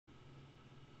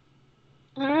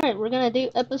Alright, we're gonna do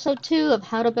episode 2 of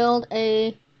how to build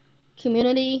a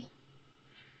community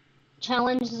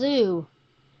challenge zoo.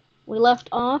 We left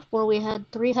off where we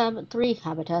had three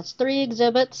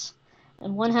exhibits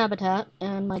and one habitat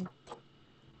and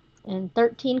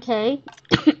 13K.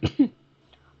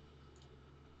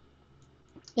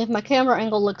 If my camera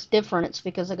angle looks different, it's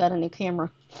because I got a new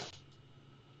camera.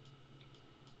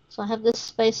 So I have this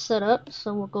space set up,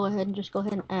 so we'll go ahead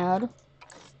and add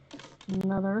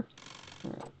another.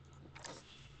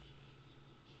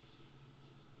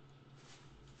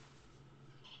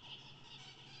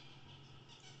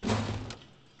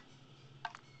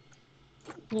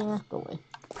 Yeah, go away.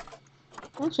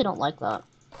 I actually don't like that.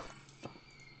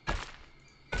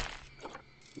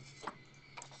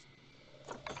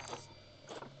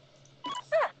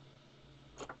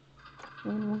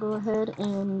 And we'll go ahead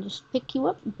and just pick you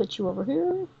up and put you over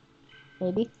here.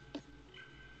 Maybe.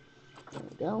 There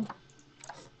we go.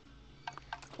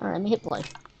 Alright, let me hit play.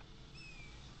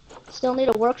 Still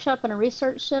need a workshop and a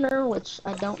research center, which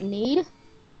I don't need.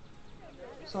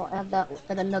 So I'll add that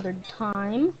at another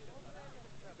time.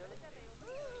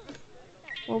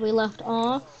 Where we left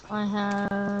off, I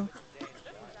have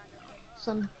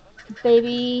some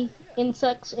baby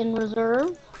insects in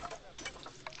reserve.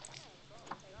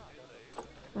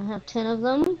 I have 10 of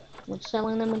them, which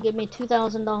selling them would give me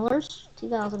 $2,000,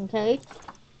 2,000K.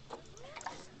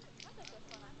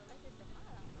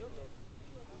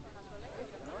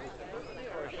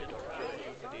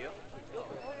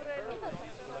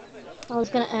 I was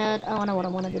gonna add, oh, I know what I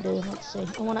wanted to do, let's see.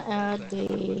 I want to add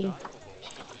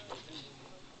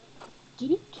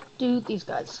these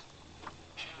guys.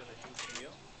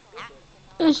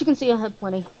 As you can see, I have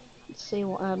plenty. Let's see,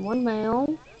 we'll add one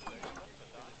male,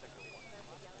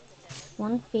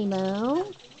 one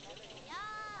female,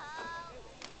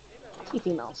 two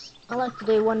females. I like to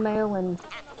do one male and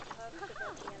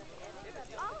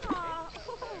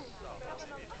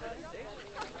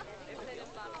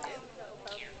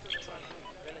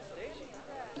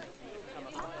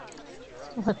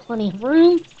still have plenty of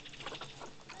room.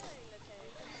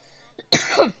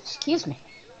 Excuse me.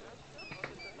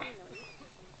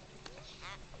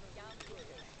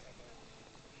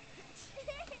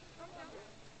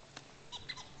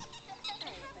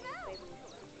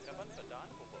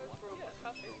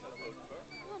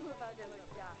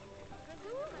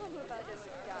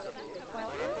 So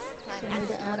I need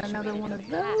to add another one of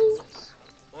those.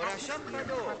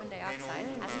 Carbon dioxide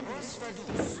has increased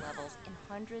levels in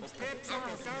hundreds of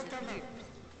thousands of years.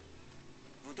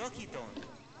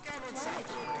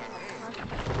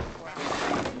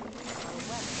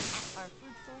 Our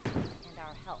food sources and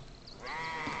our health.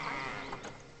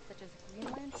 Such as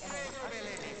Greenland and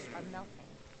Antarctica are melting.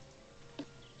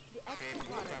 The extra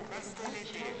water that is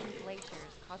melting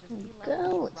glaciers causes sea levels to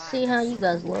rise. Let's see how you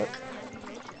guys look.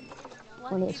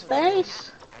 Plenty of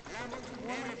space.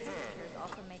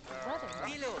 Also make the weather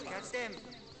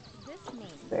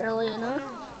Barely enough.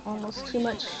 Almost too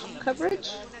much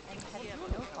coverage.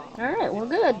 Alright, we're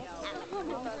good.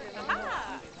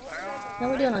 How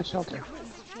are we doing on shelter?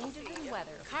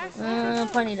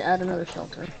 Probably need to add another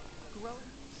shelter.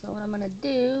 So what I'm going to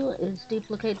do is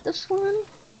duplicate this one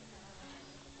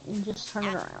and just turn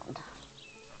it around.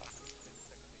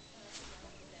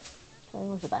 Okay,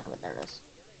 where's the back of it? There it is.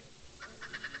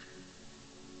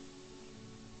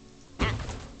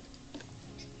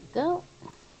 Go.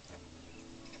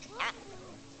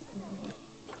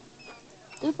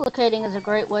 Duplicating is a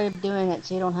great way of doing it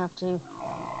so you don't have to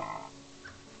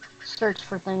search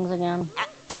for things again.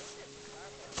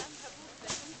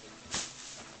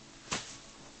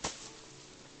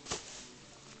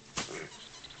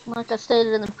 Like I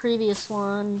stated in the previous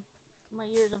one, my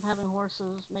years of having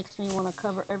horses makes me want to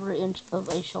cover every inch of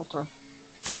a shelter,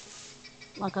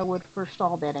 like I would for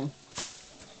stall bedding.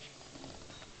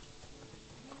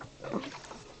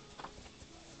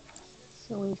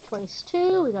 So we placed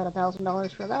 2, we got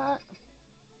 $1,000 for that.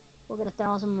 We'll get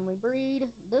 1,000 when we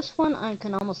breed. This one I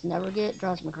can almost never get,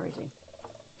 drives me crazy.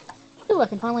 Ooh, I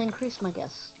can finally increase my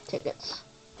guest tickets.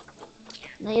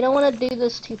 Now you don't want to do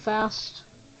this too fast.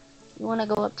 You want to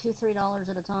go up $2, $3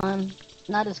 at a time,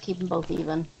 not just keep them both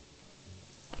even.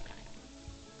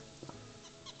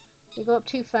 If you go up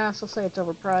too fast, let's say it's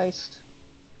overpriced.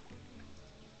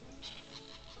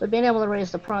 But being able to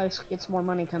raise the price gets more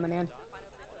money coming in.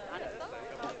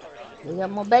 We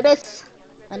got more babies.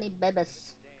 I need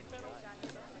babies.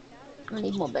 I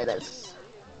need more babies.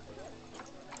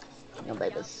 No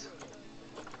babies.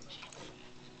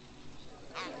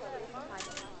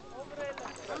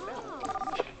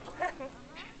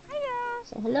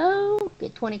 Say hello.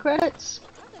 Get 20 credits.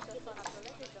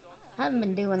 I haven't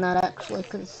been doing that actually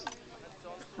because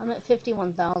I'm at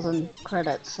 51,000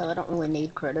 credits, so I don't really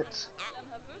need credits.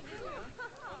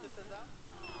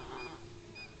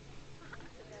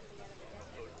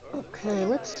 Okay,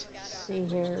 let's see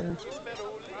here.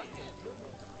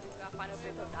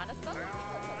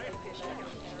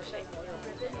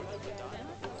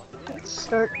 Let's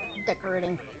start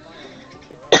decorating.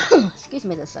 Excuse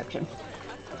me, this section.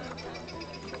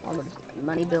 I'll just get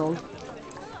money build.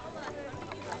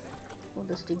 We'll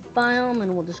just do biome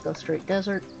and we'll just go straight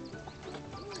desert.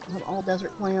 We'll have all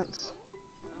desert plants.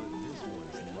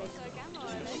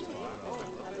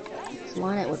 Let's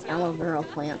line it with aloe vera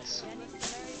plants.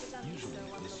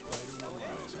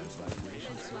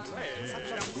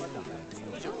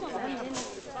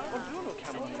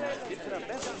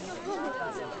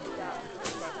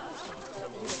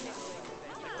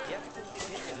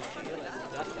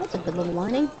 That's a good little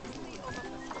lining.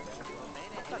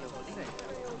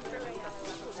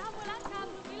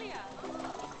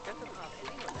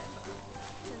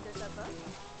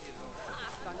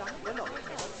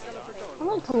 I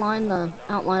like to line the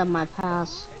outline of my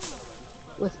paths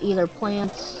with either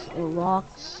plants or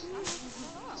rocks.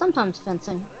 Sometimes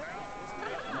fencing.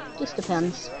 Just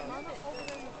depends.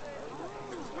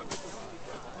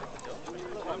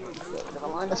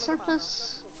 Align the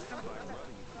surface.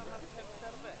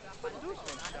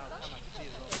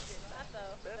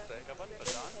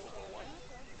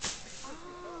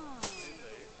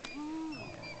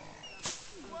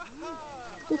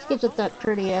 This gives it that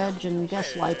pretty edge and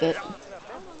just like it.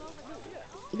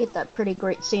 You get that pretty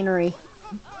great scenery.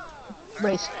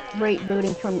 Great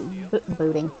booting from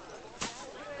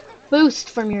boost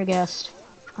from your guest.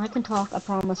 I can talk, I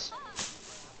promise.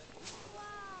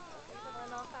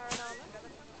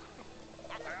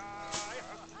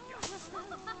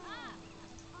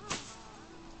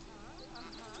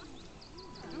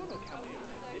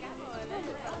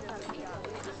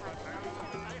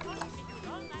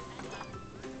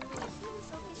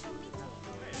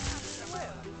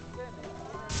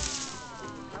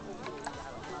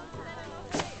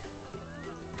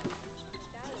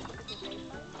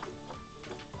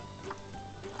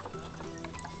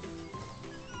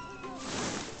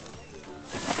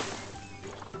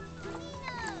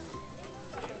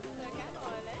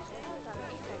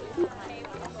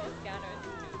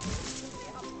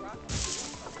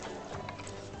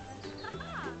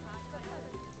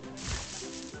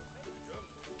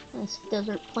 Nice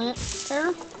desert plant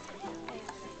there.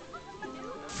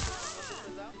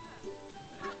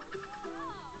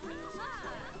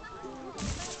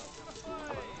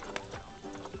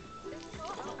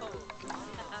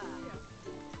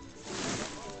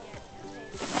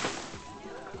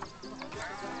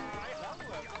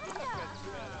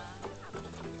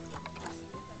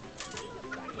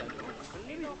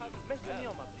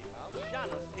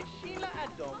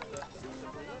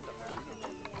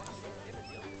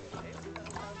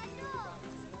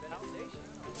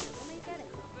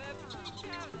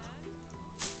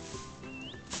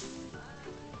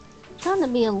 Trying to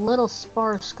be a little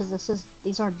sparse because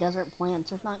these are desert plants.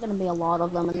 There's not going to be a lot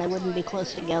of them, and they wouldn't be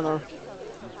close together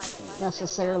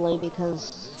necessarily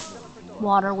because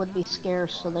water would be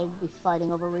scarce, so they would be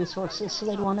fighting over resources. So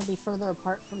they'd want to be further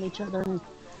apart from each other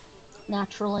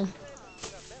naturally.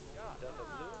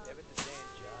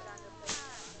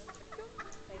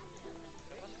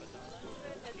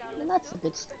 And that's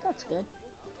good. That's good.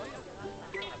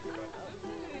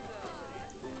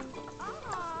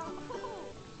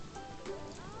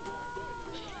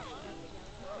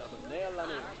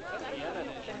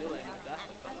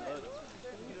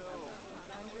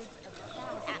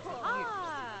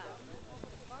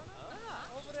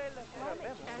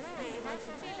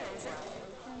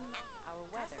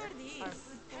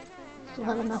 Still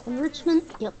have enough enrichment?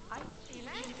 Yep.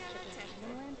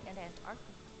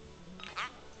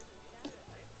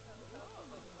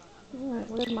 Alright,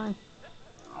 where did my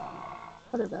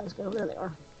other guys go? There they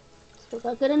are. Still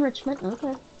got good enrichment.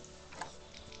 Okay.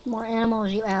 The more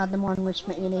animals you add, the more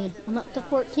enrichment you need. I'm up to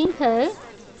 14k.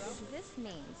 This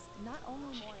means not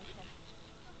only more intense.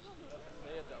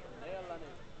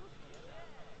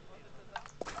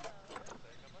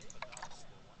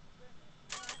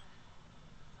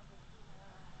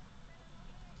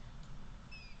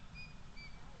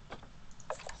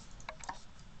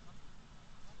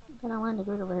 Can I land the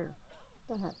grid over here?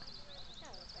 What the heck?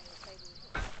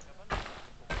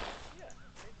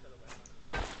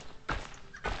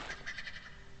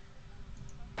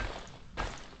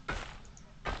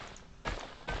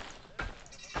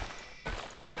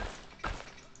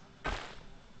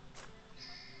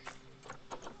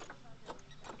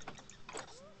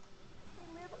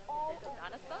 All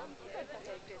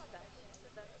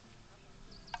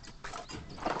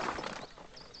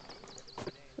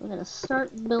gonna start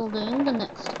building the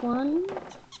next one.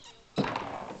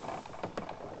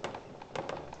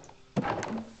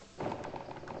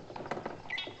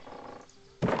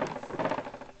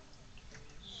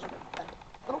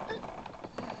 Open.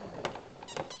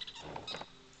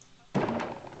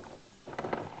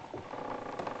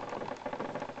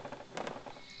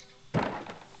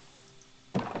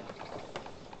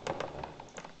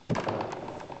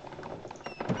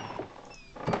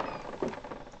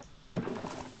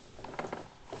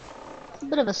 A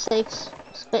bit of a space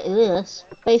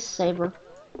saver.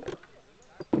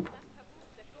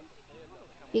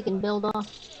 You can build off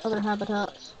other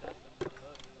habitats.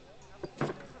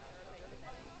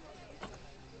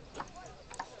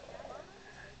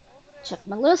 Check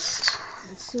my list.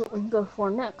 Let's see what we can go for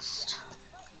next.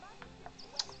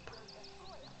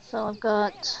 So I've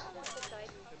got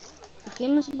the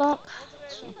Famous Buck.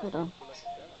 So put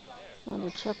another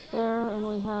check there, and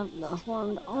we have the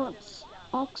Horned Ox.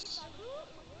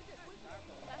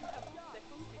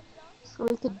 So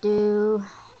we could do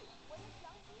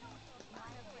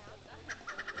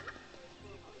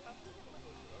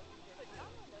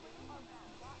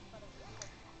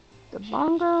the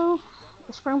Bongo,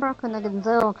 the Springbok, and the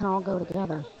Gazelle can all go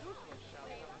together.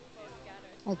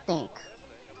 I think.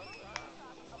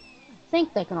 I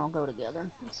think they can all go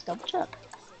together. Let's double check.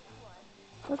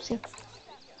 Oopsie.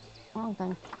 Wrong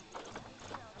thing.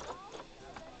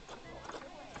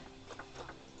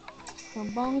 The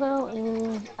Bongo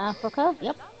is Africa.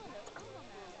 Yep.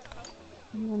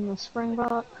 And then the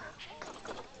Springbok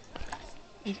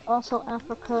is also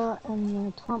Africa, and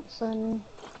the Thompson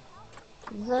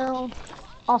Gazelle,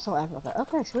 also Africa.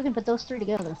 Okay, so we can put those three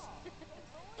together.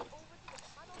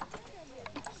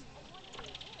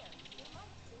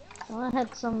 So I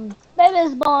had some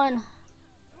babies born.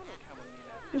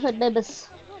 You had babies.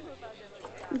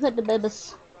 You had the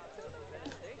babies.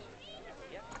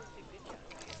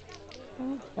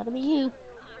 Oh, it's gotta be you.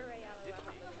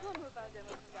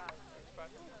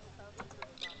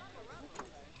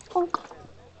 Honk.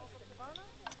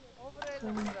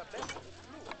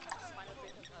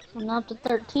 So I'm up to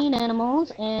 13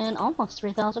 animals and almost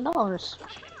 $3,000.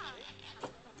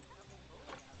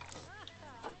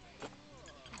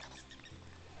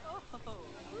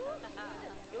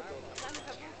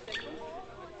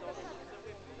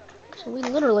 So we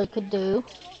literally could do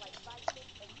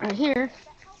right here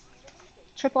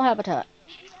triple habitat.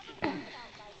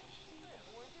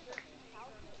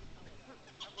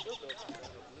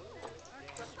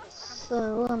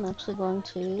 So I'm actually going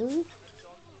to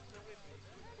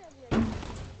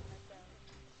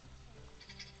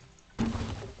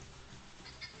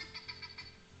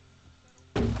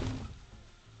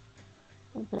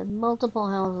put multiple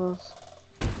houses.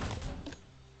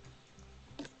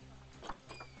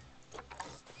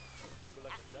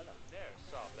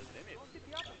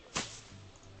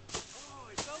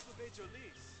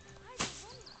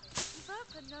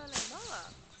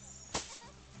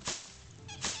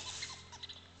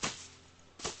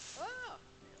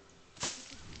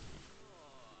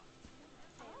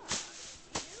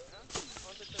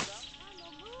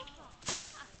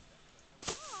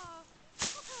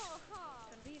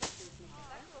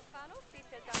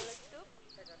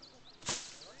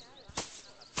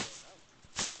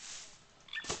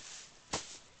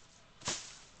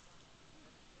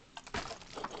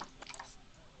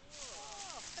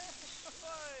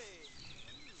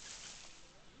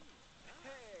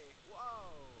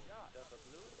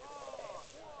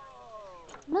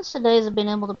 Most of the days I've been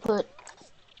able to put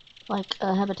like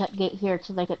a habitat gate here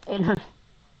so they could enter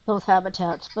both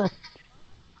habitats, but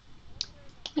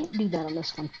can't do that on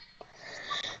this one.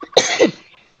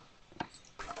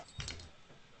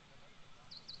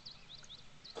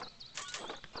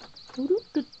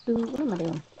 What am I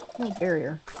doing? I need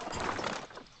barrier.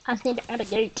 I just need to add a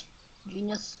gate.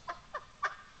 Genius.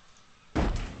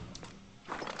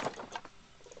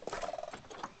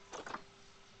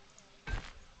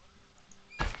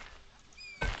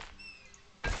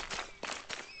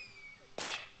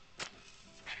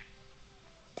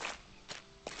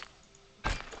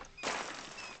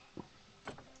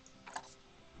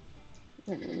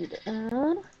 Then we need to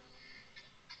add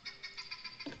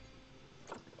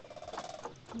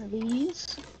one of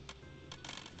these.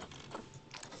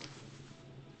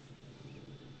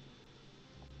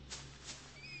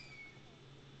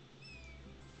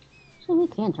 So we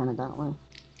can turn it that way. And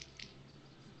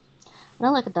I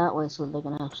like it that way so they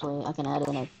can actually, I can add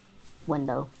in a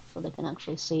window so they can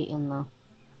actually see in the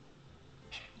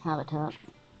habitat.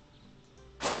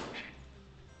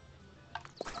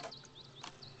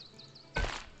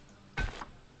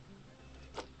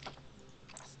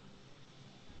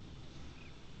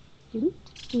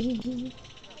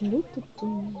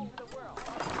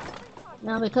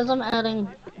 Now, because I'm adding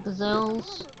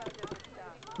gazelles,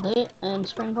 they and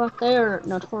springbok, they are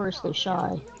notoriously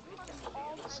shy.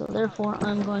 So therefore,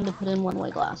 I'm going to put in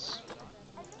one-way glass.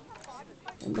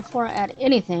 And before I add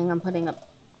anything, I'm putting up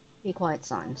be quiet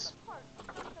signs.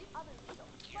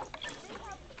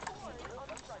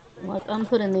 Like, I'm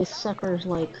putting these suckers,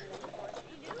 like,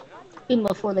 even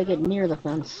before they get near the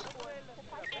fence.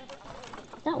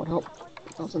 That would help.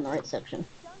 I was in the right section.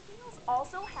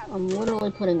 I'm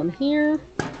literally putting them here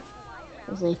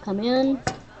as they come in.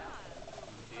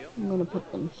 I'm going to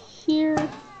put them here,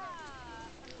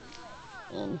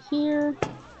 and here,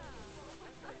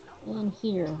 and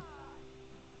here.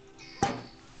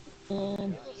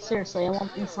 And seriously, I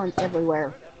want these signs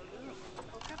everywhere.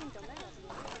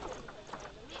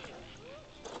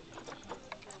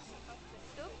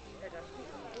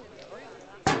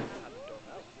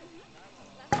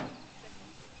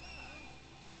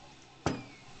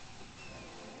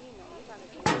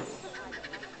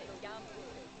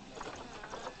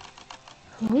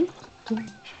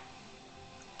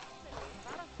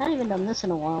 I haven't even done this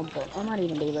in a while, but I might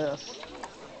even do this.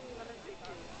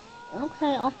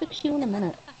 Okay, I'll fix you in a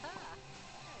minute.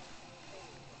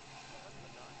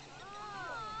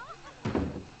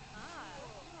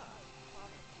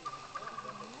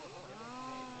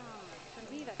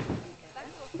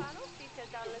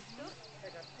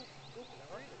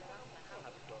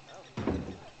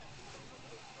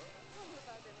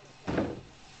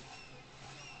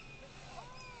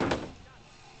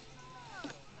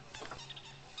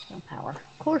 No power.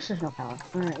 Of course there's no power.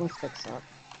 Alright, let's fix that.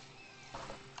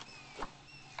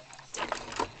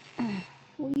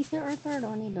 Will you fit right there? Or do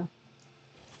I need to?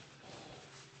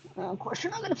 Of course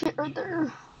you're not gonna fit right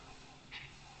there.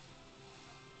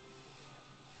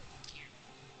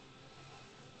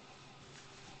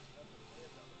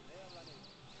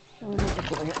 So we need to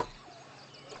go here.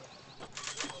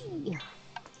 Yeah.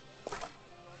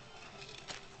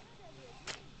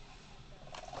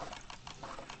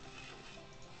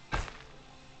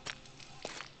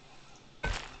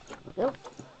 There we go.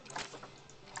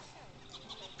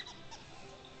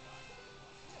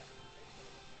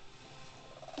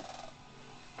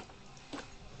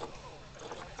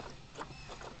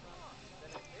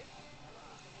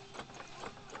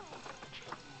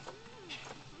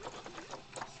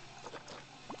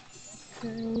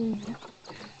 Okay.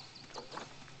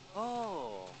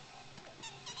 Oh.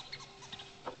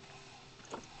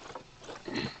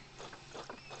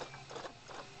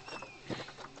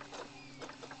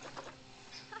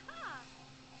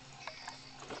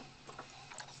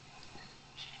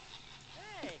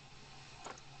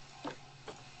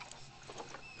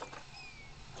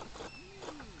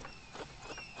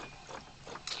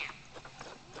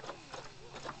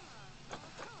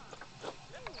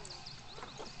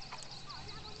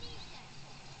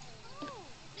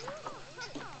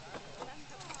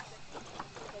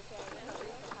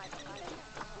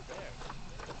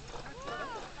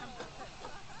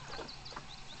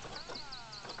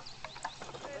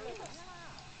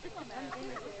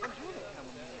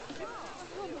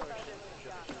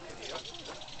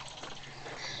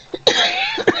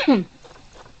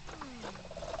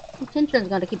 Tension's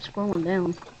got to keep scrolling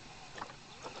down.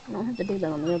 I don't have to do that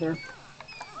on the other.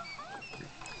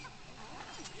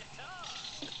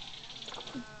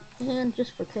 And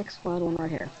just for kicks, slide one right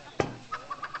here.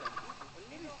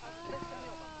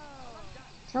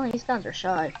 Some of these guys are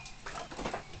shy.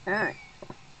 Alright.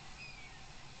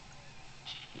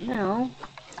 Now,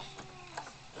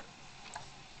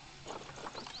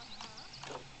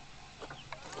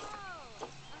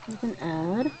 we can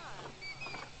add.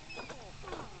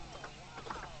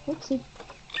 Whoopsie.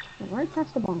 Went right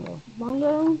past the bongo.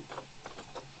 Bongo.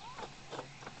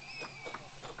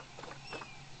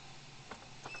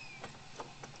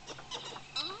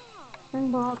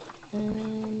 Springbok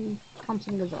and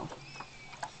Thompson Gazelle.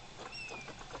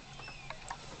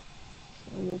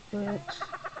 So we'll put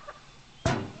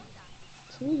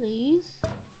two of these.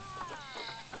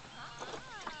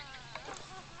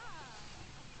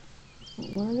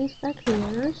 Put one of these back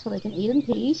here so they can eat in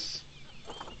peace.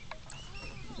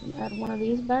 And add one of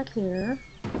these back here.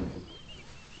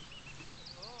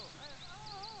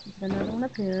 Put another one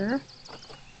up here.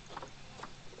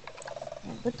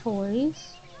 Add the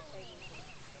toys.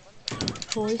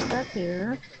 Toys back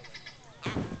here.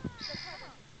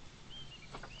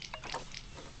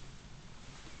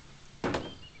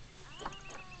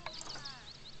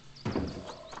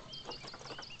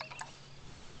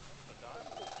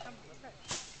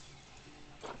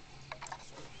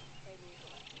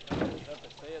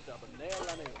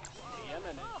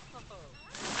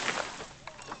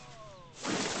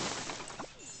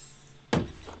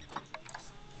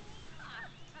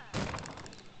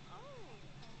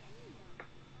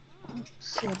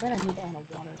 See, I bet I need to add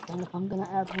a water thing if I'm gonna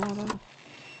add water.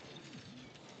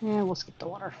 Yeah, we'll skip the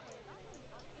water.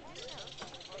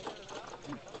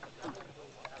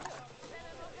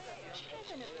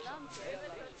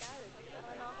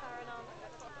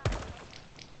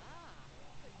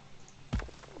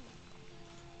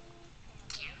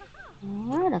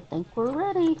 Alright, I think we're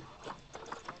ready.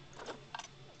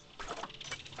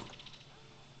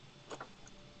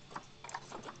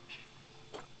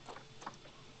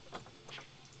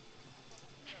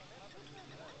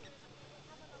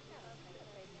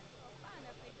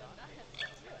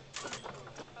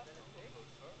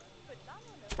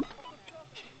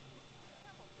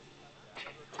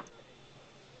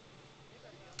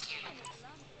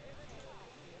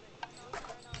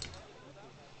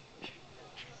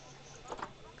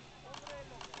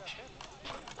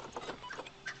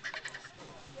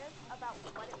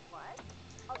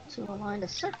 So align the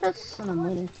surface, and I'm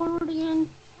leaning forward again.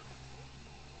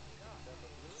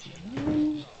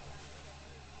 1,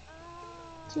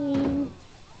 2,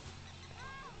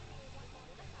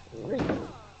 3.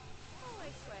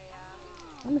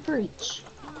 One for each.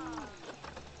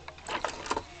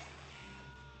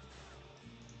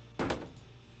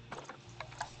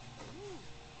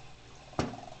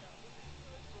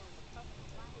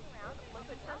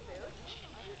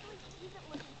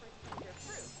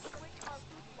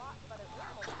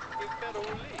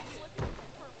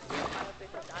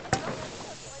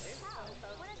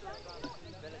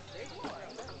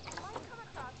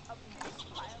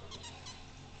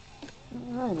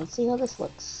 Alright, let's see how this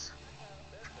looks.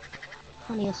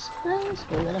 Plenty of space.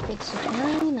 We gotta fix the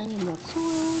terrain. I need more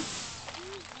soil.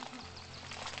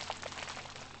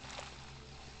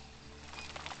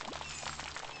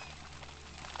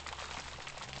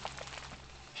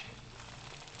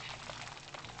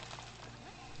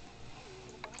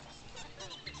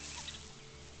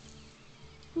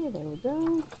 Yeah, there we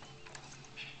go.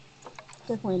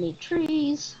 Definitely need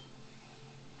trees.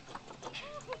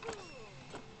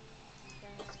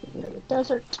 Let's get rid of the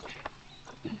desert.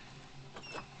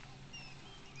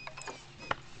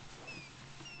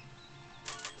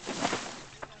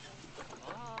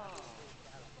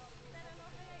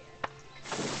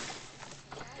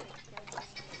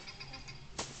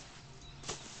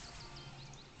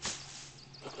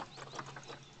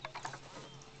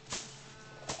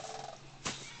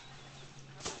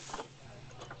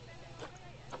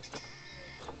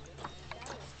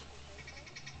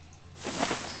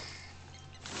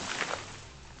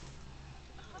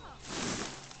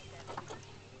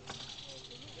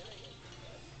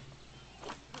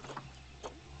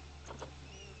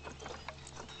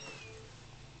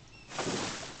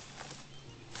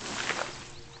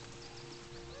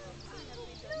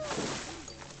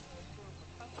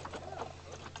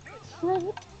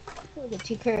 Right. Don't get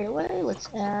too carried away. Let's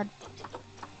add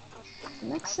the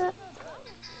next set.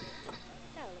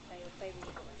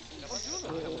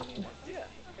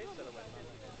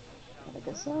 Like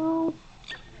a so.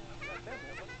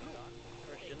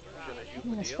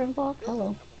 And a spring block.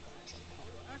 Hello.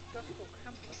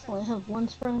 Oh, I have one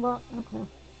spring block. Okay.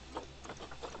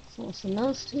 So we'll send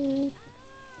those two.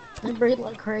 They breed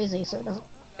like crazy, so it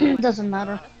doesn't doesn't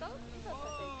matter.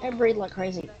 They breed like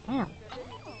crazy. Wow.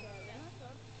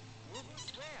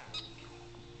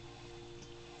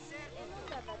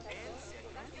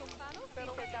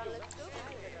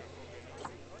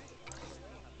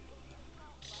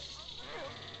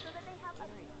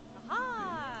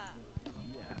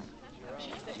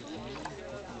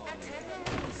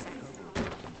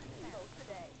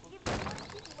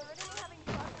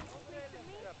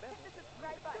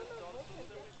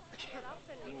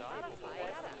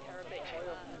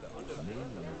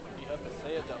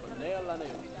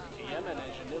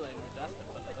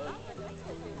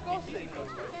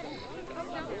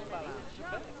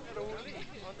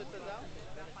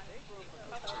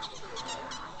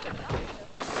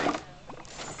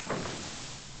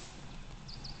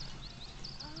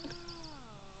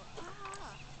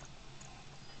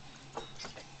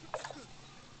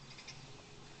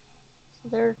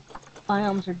 Their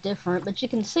biomes are different, but you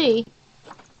can see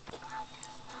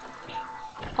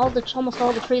almost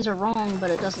all the trees are wrong, but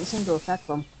it doesn't seem to affect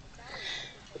them.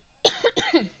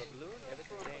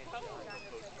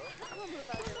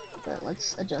 But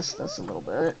let's adjust this a little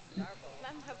bit.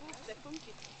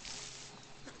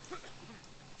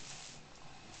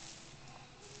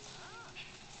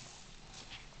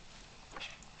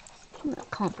 I'm not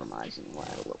compromising. We'll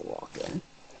add a little rock in.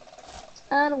 Let's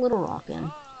add a little rock in.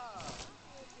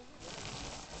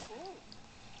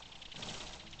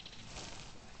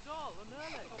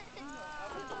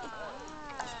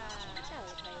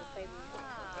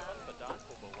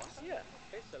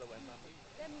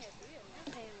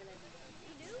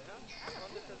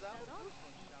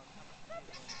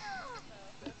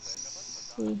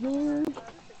 See here.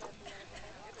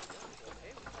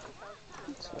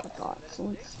 That's what I thought. So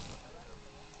let's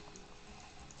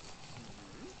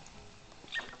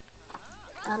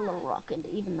add a little rock in to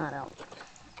even that out.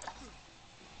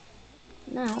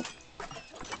 Now,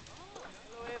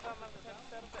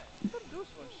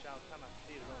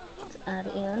 let's add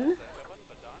in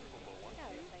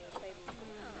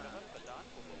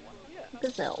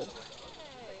gazelle.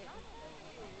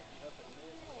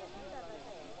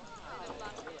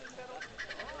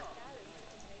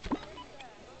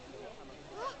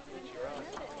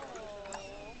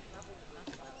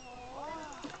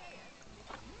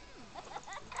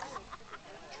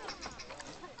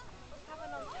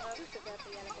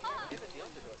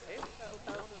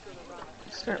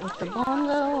 Start with the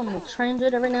bongo, and we'll change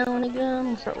it every now and again.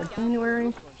 We'll start with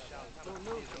January.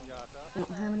 I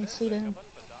don't have any seeding.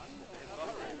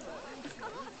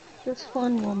 This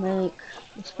one will make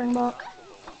the springbok.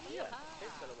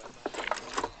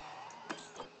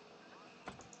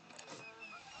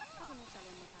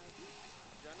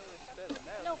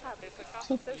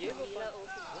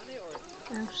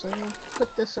 Actually, we'll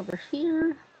put this over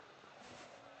here.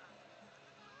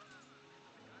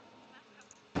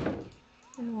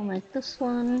 And we'll make this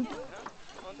one.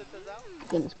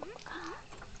 Goodness.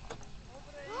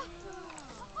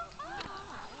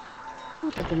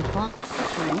 What the fuck?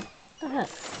 What the heck?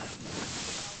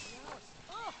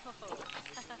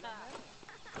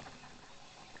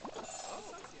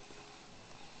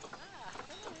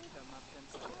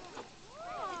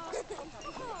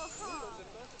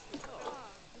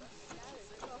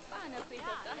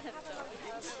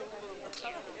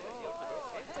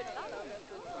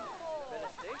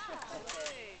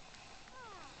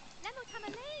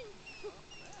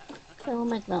 Okay, we'll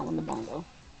make that one the bongo.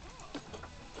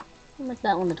 We'll make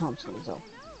that one the Thompson Gazelle.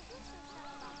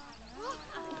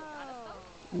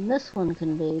 And this one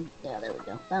can be... yeah, there we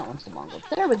go. That one's the bongo.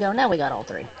 There we go. Now we got all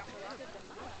three.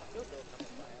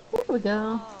 There we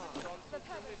go.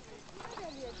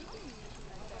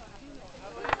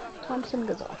 Thompson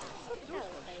Gazelle.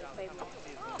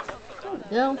 There we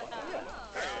go.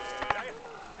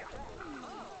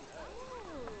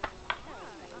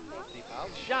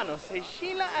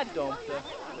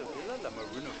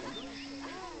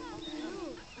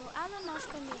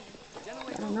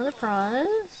 Got another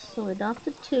prize. So we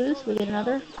adopted two, so we get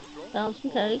another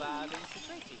 1,000K.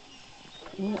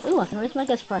 Ooh, I can raise my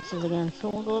guest prices again, so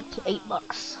we'll go up to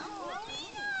 $8.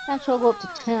 Actually, I'll go up to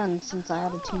 10 since I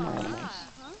added 2 more animals.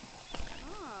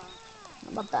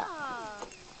 How about that?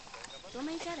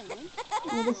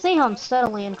 You can see how I'm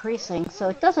steadily increasing, so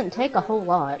it doesn't take a whole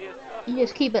lot. You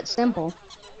just keep it simple,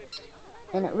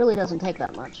 and it really doesn't take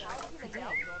that much.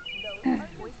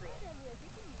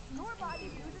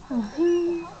 I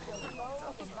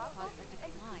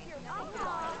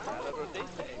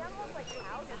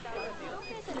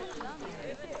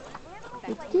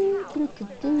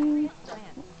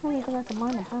don't think I can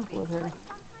mine the path with her.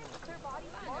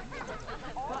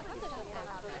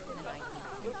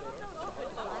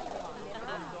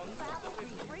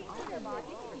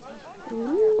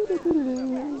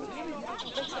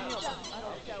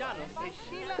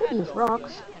 These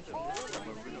rocks.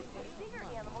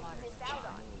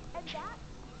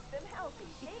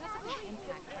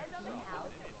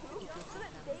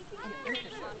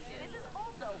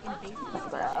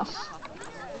 Grass.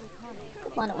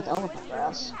 Combine it with elephant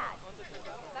grass.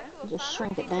 Just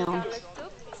shrink it down.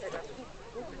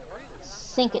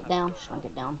 Sink it down. Shrink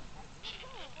it down.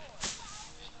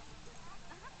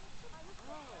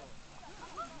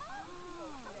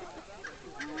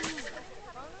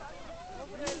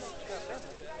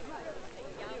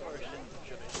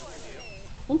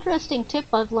 Interesting tip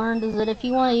I've learned is that if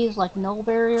you want to use like null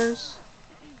barriers,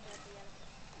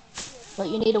 but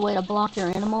you need a way to block your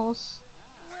animals,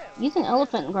 using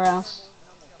elephant grass,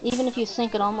 even if you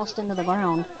sink it almost into the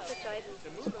ground,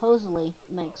 supposedly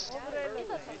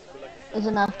is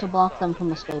enough to block them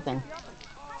from escaping.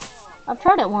 I've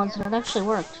tried it once and it actually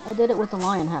worked. I did it with the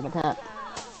lion habitat,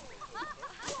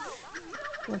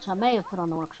 which I may have put on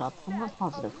the workshop. I'm not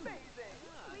positive.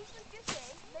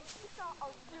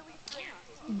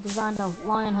 Designed a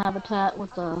lion habitat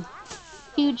with a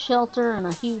huge shelter and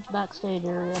a huge backstage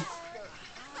area.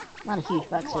 Not a huge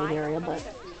backstage area, but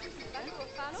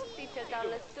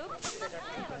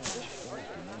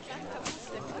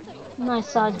nice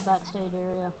sized backstage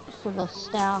area for the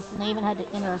staff, and they even had to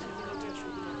enter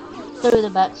through the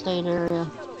backstage area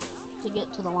to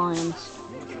get to the lions.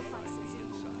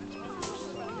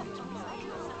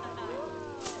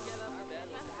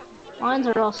 Lions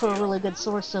are also a really good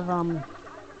source of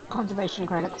conservation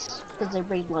credits because they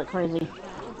breed like crazy.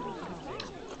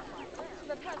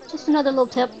 Just another little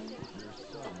tip.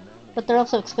 But they're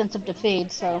also expensive to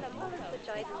feed, so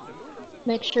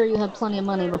make sure you have plenty of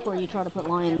money before you try to put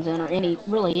lions in, or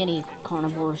really any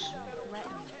carnivores.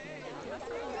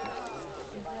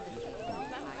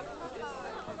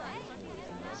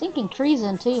 Sinking trees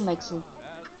in too makes a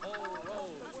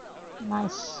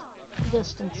nice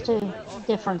distance too,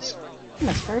 difference.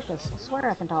 Goodness gracious, I swear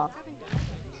I can talk.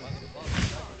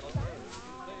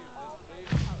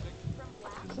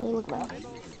 Okay, look at that.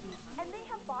 And they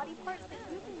have body parts that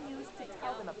you can use to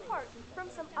tell them apart from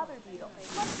some other beetles.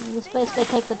 In this space they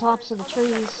take the tops of the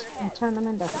trees and turn them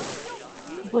into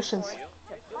bushes. To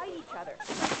fight each other,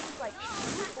 things like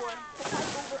or to fight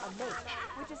over a mate,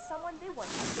 which is someone they want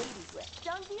to have babies with.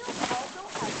 Dung beetles also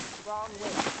have strong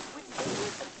wings, which they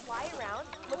use to fly around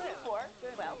looking for,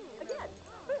 well, again,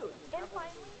 food. And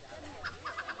finally,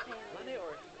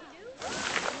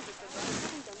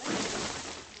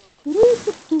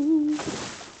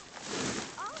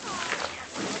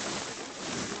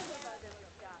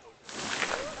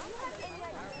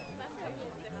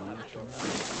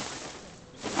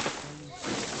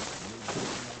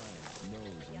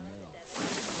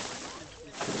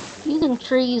 Using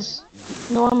trees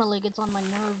normally gets on my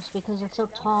nerves because they're so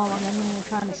tall, and then when you're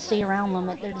trying to see around them,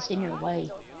 they're just in your way.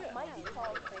 might be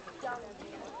called dung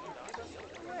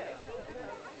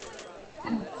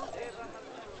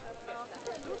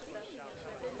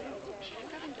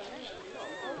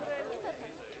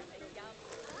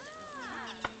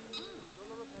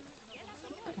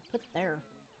Put there.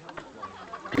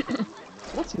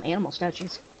 What's some animal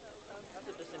statues?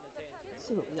 Let's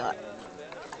see what we got.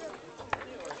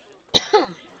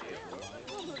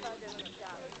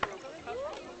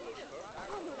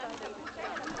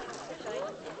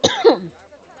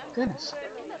 Goodness.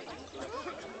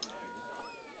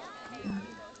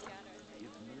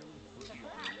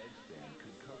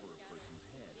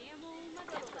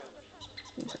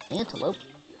 There's an antelope.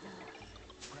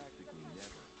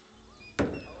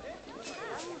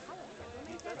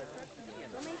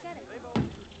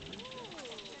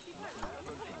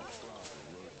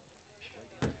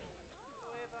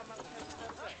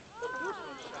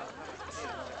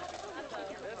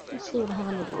 Let's see what I have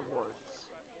under the rewards.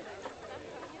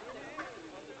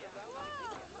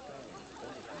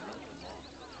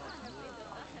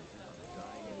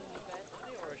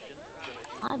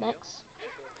 Ibex.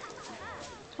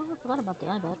 Oh, I forgot about the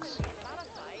ibex.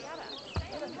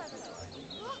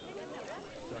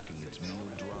 Sucking its meal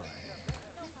dry.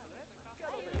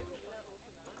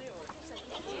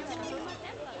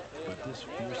 But this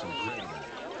fearsome predator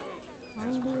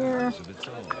has predators of its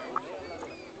own.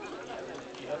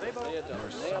 There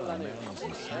are some mammals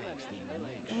and snakes that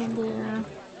make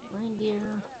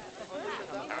Reindeer.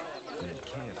 and it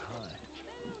can't hide,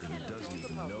 and it doesn't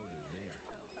even know they're there.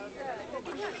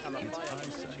 Its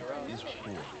eyesight is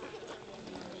poor,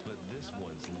 but this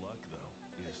one's luck,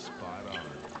 though, is spot on.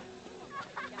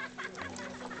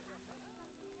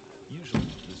 Usually,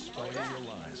 the spider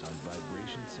relies on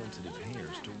vibration-sensitive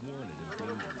hairs to warn it of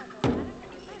danger.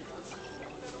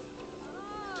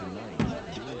 Tonight,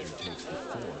 danger takes the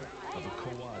form of a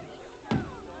coati.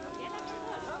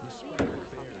 The spider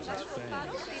bares its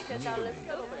fangs, nearly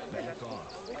back off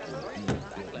when being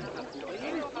bitten.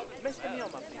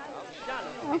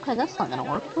 Okay, that's not gonna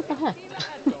work. What the heck?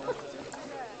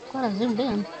 Glad I zoomed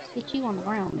in. Get you on the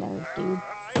ground there, dude.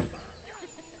 You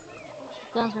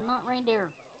guys are not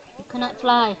reindeer. You cannot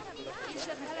fly.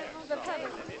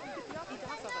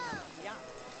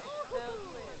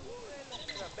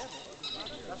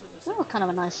 That was kind of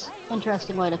a nice,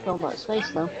 interesting way to fill that space,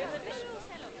 though.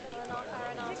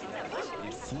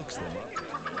 It flicks them up.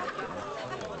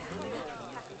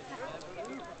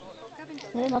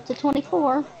 Getting up to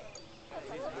 24.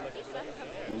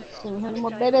 Let's see, we have any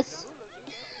more babies?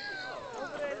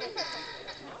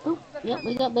 Oh, yep,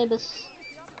 we got babies.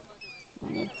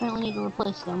 We apparently need to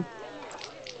replace them.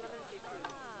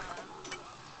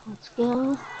 Let's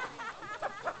go.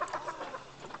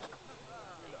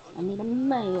 I need a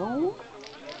male.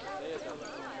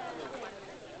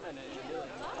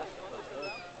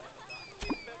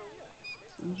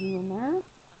 Send you in there.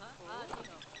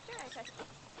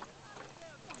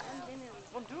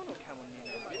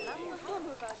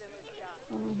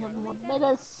 And we have more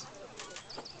babies.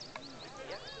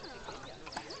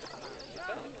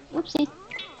 Oopsie.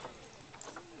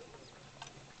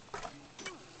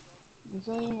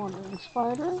 Brazilian wandering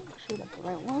spider. Shoot up the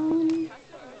right one.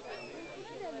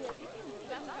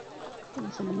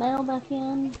 Send the mail back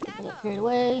in. I got carried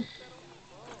away.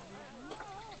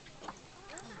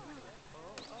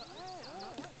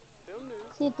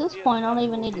 See, at this point, I don't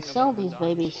even need to sell these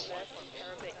babies.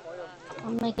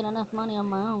 I'm making enough money on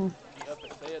my own.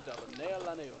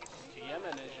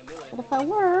 But if I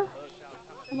were,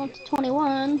 I'm up to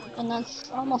 21, and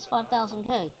that's almost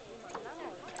 5,000K.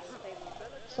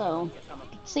 So,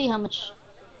 see how much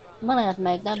money I'd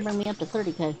make. That'd bring me up to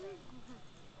 30K.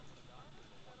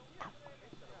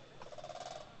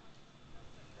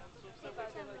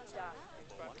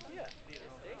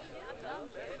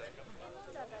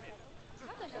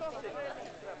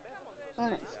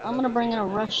 Alright, so I'm gonna bring in a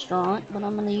restaurant, but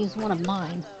I'm gonna use one of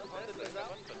mine.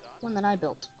 One that I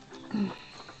built.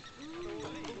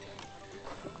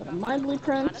 Go to my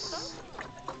blueprints.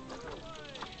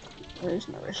 Where's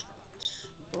my restaurant?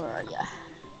 Where are ya?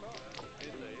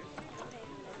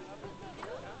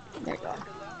 There you are.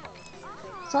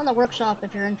 It's on the workshop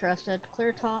if you're interested.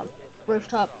 Clear top,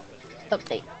 rooftop,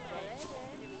 update.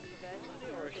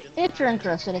 If you're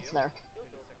interested, it's there.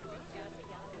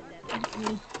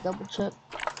 Double check.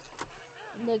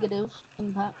 Negative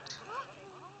impact.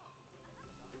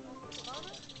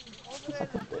 Guess I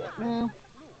could do it now.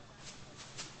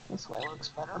 This way looks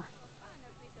better.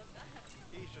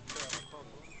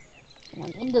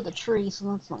 Went into the tree,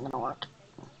 so that's not gonna work.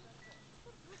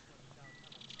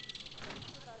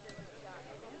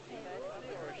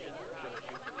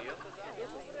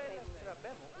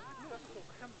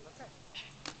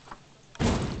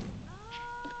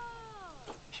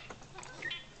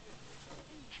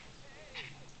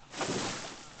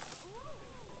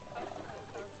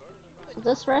 So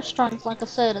this restaurant, like I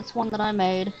said, it's one that I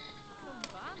made.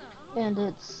 And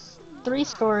it's 3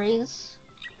 stories.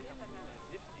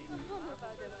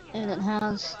 And it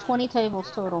has 20 tables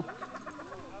total.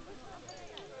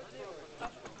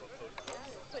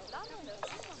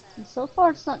 And so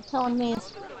far it's not telling me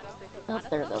it's... Oh,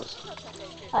 there it goes.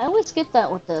 I always get that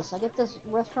with this. I get this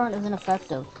restaurant is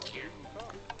ineffective.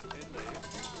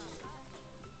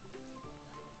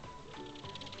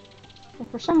 And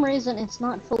for some reason it's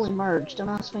not fully merged. Don't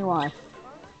ask me why.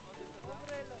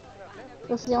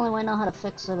 This is the only way I know how to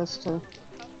fix it, is to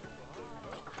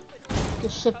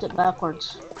just shift it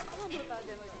backwards.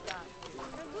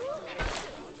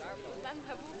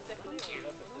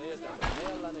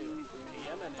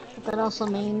 But that also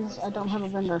means I don't have a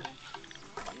vendor.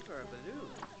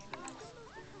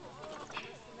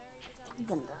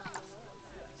 Vendor.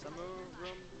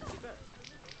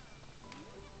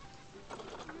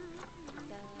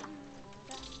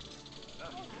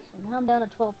 So now I'm down to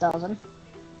 12,000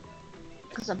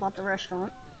 because I bought the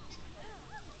restaurant.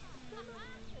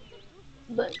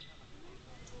 But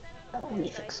let me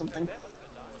fix something.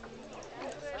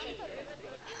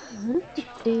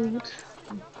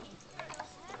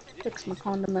 Fix my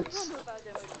condiments.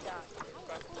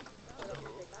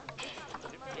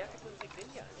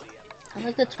 I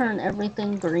like to turn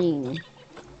everything green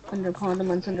under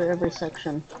condiments under every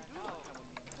section.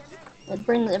 It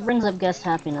brings up guest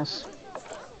happiness.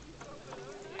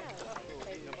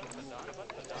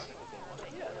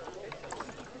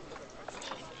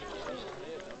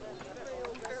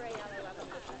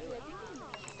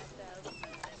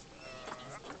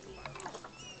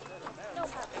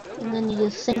 And then you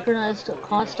just synchronize the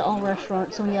cost to all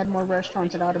restaurants, so when you add more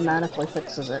restaurants, it automatically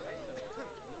fixes it.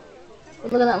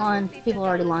 But look at that line. People are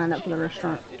already lining up for the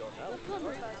restaurant.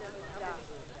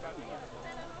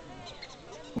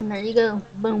 And there you go.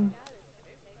 Boom.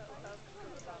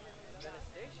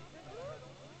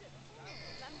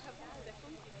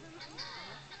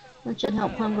 That should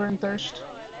help hunger and thirst.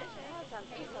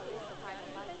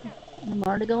 I'm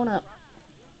already going up.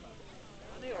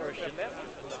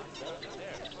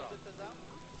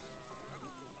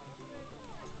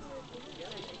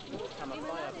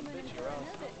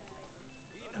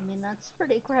 I mean, that's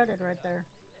pretty crowded right there.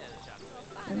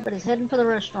 Everybody's heading for the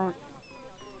restaurant.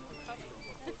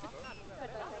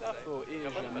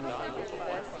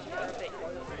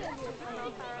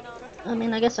 I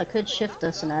mean, I guess I could shift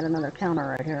this and add another counter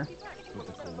right here. But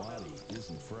the Kalani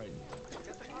isn't frightened.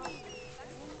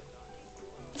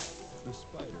 The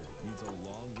spider needs a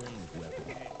long-range weapon.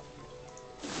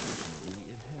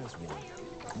 Fortunately, it has one.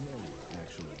 Many,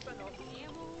 actually.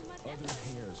 Other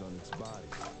hairs on its body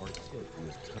are tipped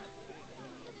with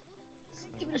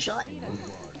Give it a shot.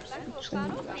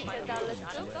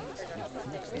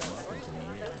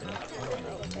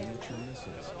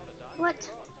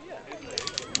 What?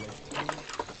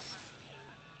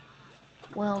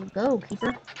 Well, go,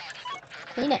 keeper.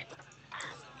 Clean it.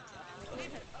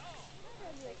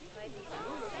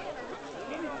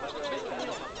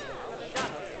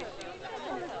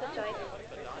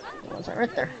 Was that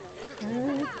right there?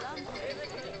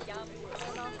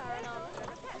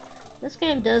 This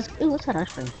game does. Ooh, what's that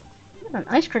ice cream? We got an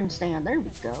ice cream stand. There we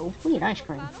go. We need ice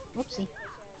cream. Whoopsie.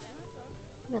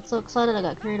 I got so excited I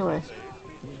got carried away.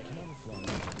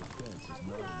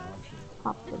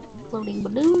 Pop the floating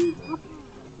balloon. Pop.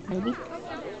 Maybe.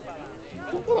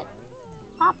 Can't get it.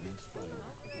 Pop.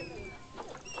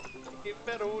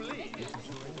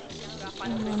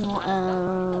 And then we'll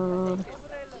add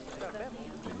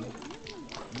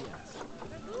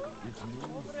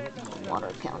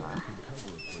water counter.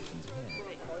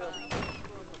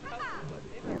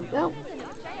 There we go.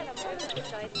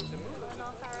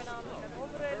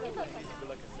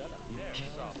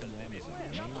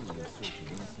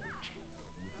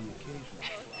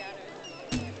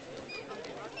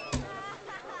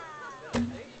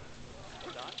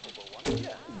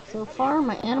 So far,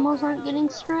 my animals aren't getting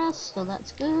stressed, so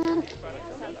that's good.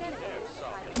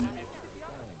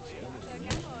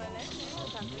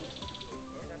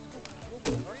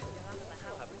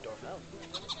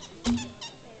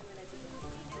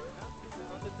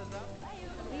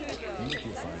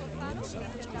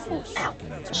 Oh, ow!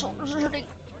 My shoulders are hurting.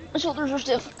 My shoulders are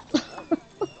stiff.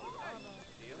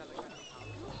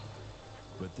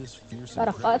 Got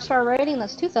a 5-star rating.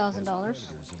 That's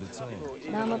 $2,000.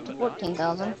 Now I'm up to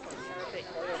 14,000.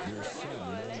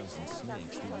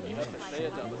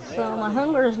 So my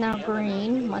hunger is now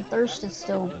green. My thirst is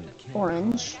still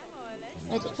orange.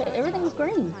 Everything's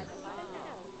green.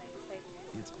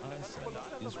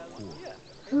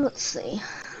 Let's see.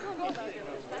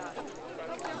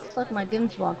 Looks like my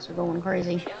Dims blocks are going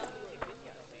crazy.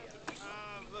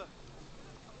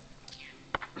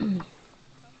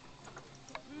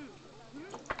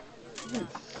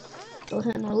 Go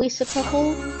ahead and release a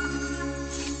couple.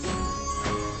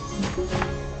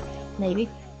 Maybe.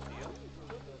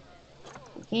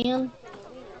 I can.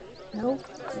 No.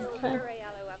 Okay.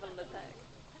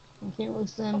 I can't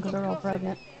release them because they're all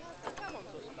pregnant.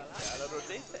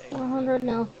 400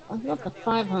 now. I'm up to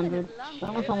 500. I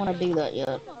don't know if I want to do that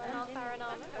yet.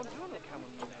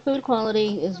 Food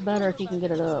quality is better if you can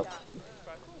get it up.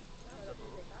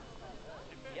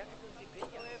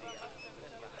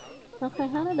 Okay,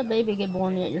 how did the baby get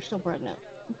born yet? You're still pregnant.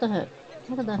 What the heck?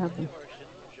 How did that happen?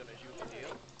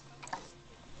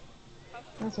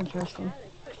 That's interesting.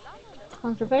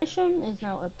 Conservation is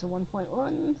now up to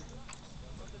 1.1.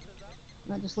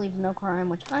 That just leaves no crime,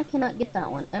 which I cannot get that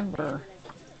one ever.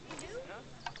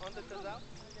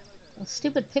 The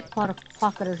stupid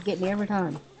pickpocketers get me every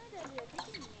time.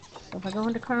 So if I go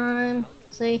into crime,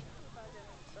 see?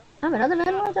 I have another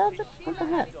vandalized object? What the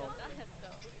heck?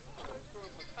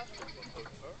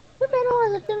 Who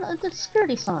vandalized a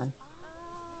security sign?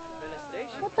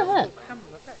 What the heck?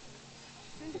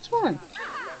 Which one?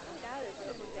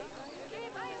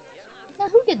 Now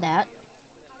who did that?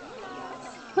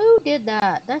 Who did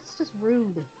that? That's just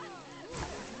rude.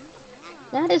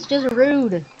 That is just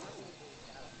rude.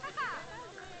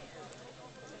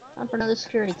 Time for another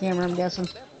security camera, I'm guessing.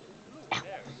 Ow.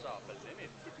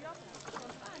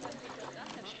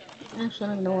 Actually, I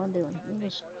don't even know what I'm doing. Let me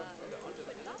just...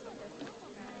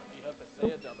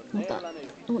 What that?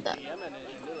 What that?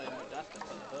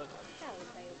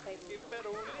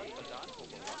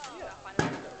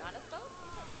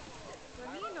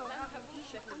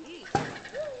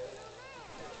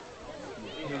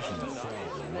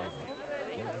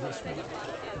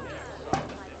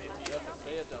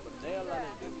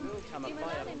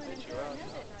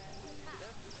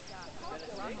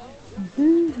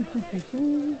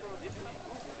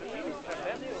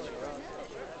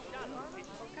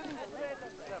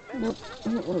 Nope, I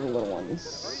want one of the little ones.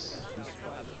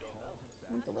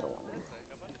 I want the little one.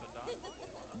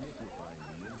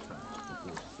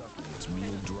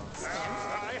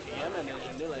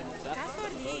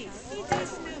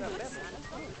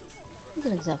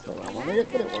 Isn't exactly what I wanted,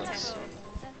 but it works.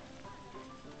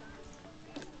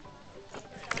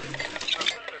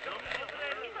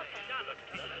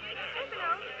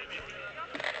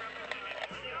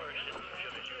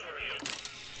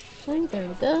 Okay, there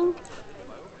we go.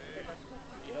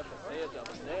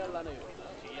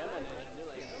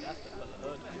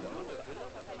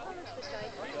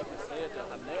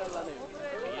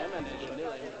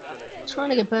 Trying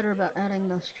to get better about adding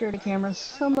the security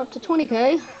cameras. I'm up to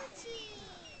 20k.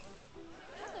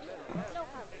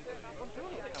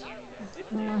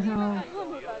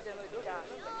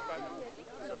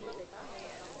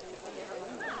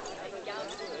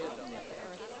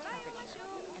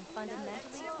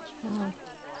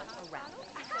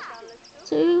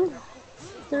 Two,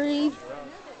 three,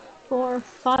 4,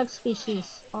 5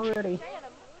 species already.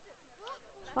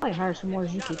 Should probably hire some more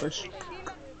zookeepers.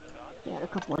 Yeah, a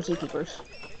couple more zookeepers.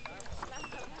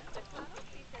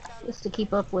 just to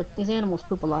keep up with these animals.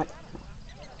 Poop a lot.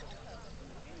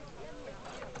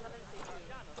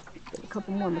 Get a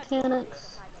couple more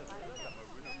mechanics.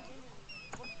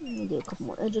 Do a couple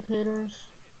more educators.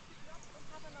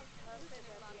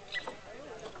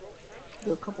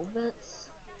 Do a couple vets.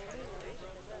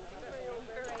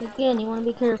 Again, you want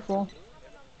to be careful.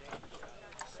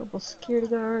 A couple security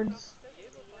guards.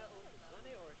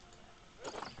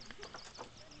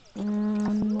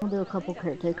 And we'll do a couple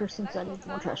caretakers since I need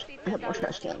more trash. I have more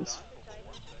trash cans.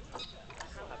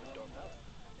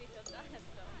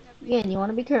 Again, you want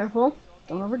to be careful.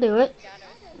 Don't overdo it.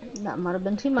 That might have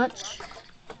been too much.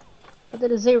 I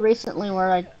did a zoo recently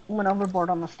where I went overboard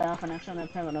on the staff and actually ended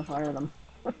up having to fire them.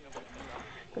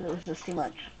 Because it was just too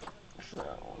much. So,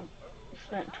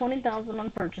 spent $20,000 on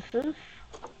purchases.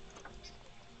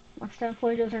 My staff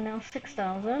wages are now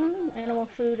 $6,000. Animal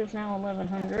food is now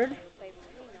 $1,100.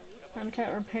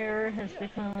 Habitat repair has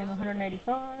become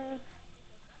 $185.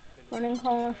 Running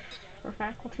costs for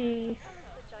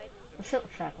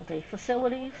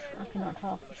facilities. I cannot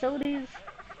talk. Facilities,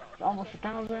 almost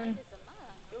 $1,000.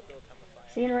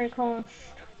 Scenery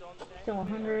costs, still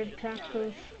 $100.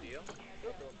 Taxes.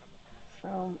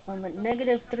 So I'm at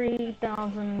negative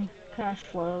 3,000 cash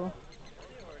flow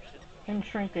and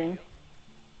shrinking.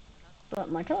 But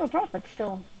my total profit's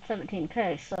still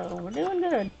 17K, so we're doing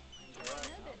good.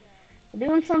 We're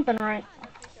doing something right.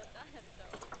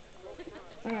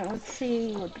 Alright, let's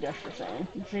see what the guests are saying.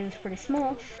 The zoo's pretty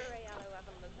small.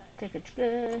 Ticket's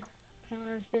good.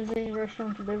 Counter's busy.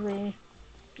 Restaurant's busy.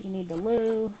 You need the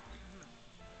loo.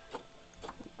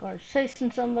 Guard's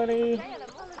chasing somebody.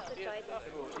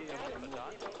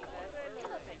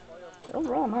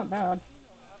 Overall, not bad.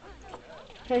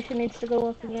 Education needs to go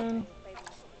up again.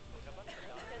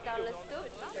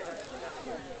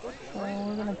 So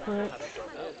we're gonna put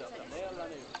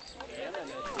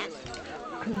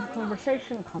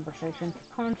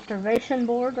conservation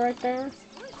board right there.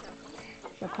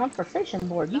 The conversation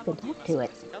board, you can talk to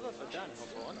it.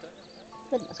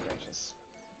 Goodness gracious.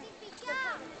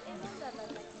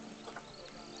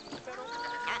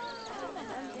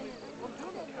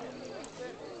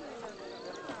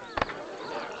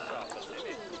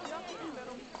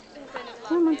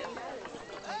 Come on.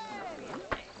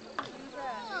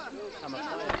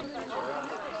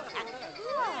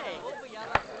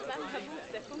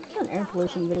 It's an air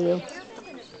pollution video.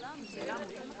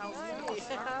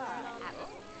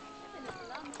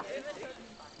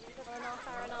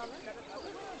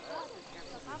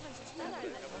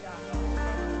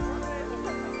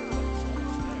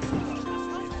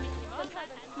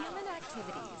 Human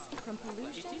activities, from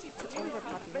pollution to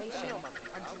overpopulation,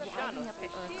 are driving up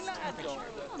Earth's temperature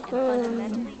and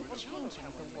fundamentally changing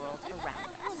the world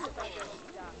around us.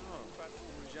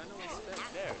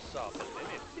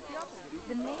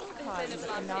 The main cause of the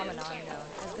phenomenon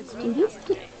known as the greenhouse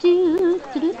effect.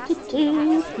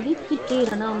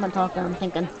 I know I'm not talking, I'm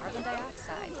thinking. Carbon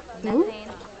dioxide, methane,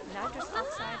 nitrous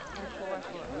oxide, and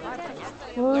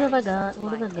chlorofluorocarbons. What have I got?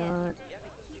 What have I got?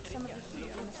 Keep some of the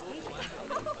heat from escaping,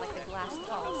 like the glass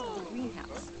walls of the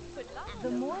greenhouse. The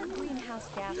more greenhouse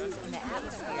gases in the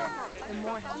atmosphere, the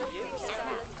more heat is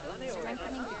trapped,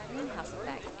 strengthening the greenhouse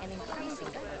effect and increasing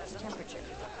the Earth's temperature.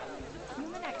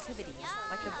 Human activities,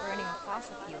 like the burning of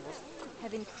fossil fuels,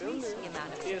 have increased the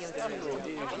amount of CO2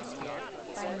 in the atmosphere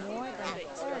by more than a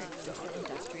third since the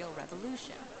Industrial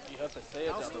Revolution.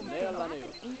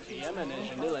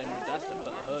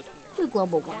 Do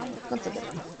global warming. That's a good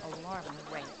one. At an alarming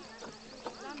rate.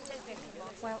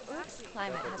 While Earth's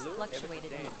climate has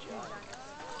fluctuated in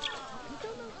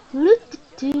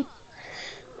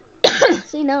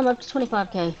See, now I'm up to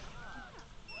 25K.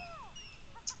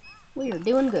 We are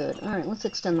doing good. Alright, let's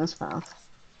extend this path.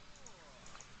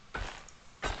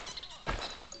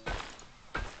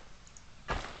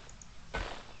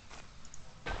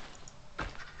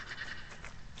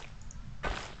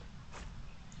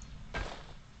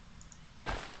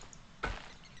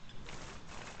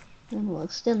 And we'll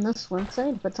extend this one. So I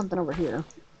need to put something over here.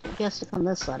 I guess to come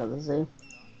this side of the zoo.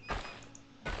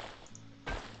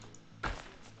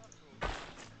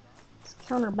 Let's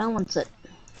counterbalance it.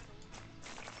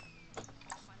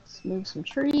 Let's move some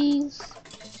trees.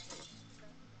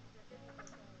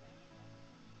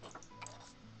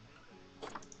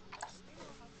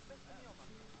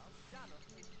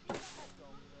 There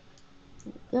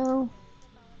we go.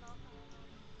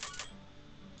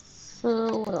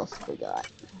 So what else have we got?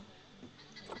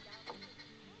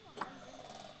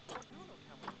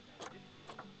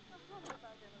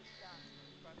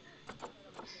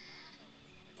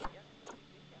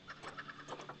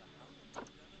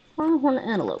 Pronghorn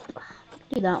antelope.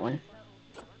 Do that one.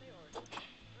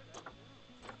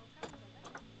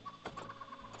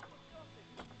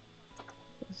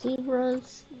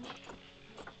 zebras,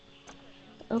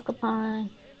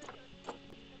 okapi,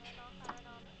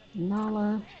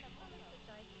 nala.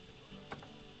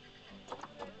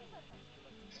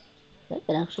 They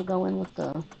could actually go in with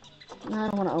the... No, I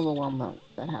don't want to overwhelm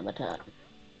that habitat.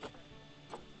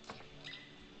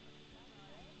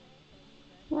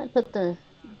 I might put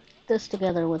this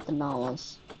together with the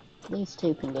nalas. These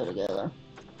two can go together.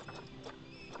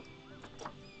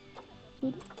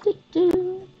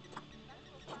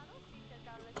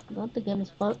 Got the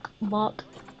Gibbs buck.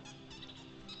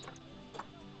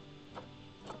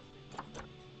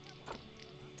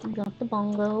 Got the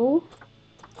bongo.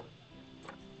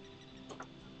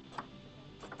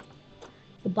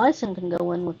 The bison can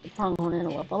go in with the pronghorn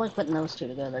antelope. I like putting those two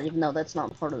together, even though that's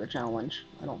not part of the challenge.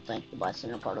 I don't think the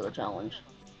bison are part of the challenge.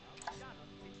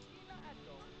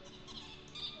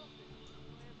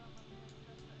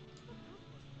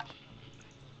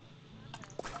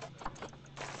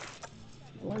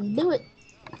 Let's do it.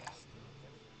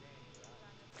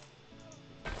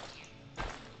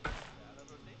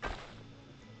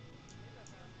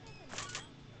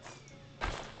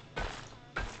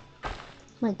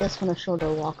 Make this one a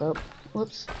shorter walk up.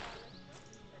 Whoops.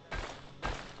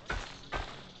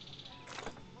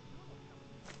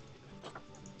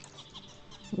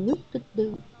 Okay,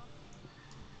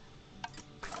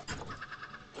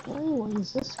 we'll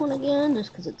use this one again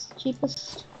just because it's the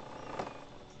cheapest.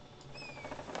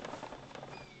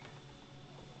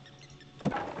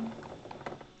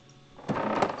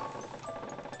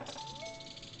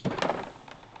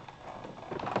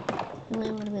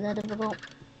 Really want to be that difficult.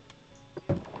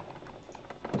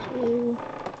 2,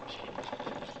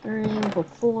 3, we'll go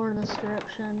 4 in this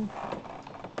direction.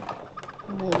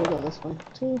 And maybe we'll go this way.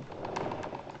 2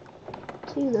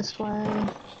 this way.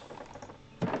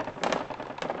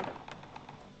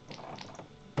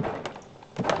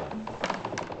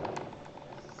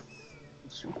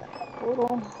 Shrink that a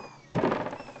little.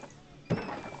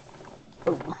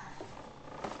 Boom.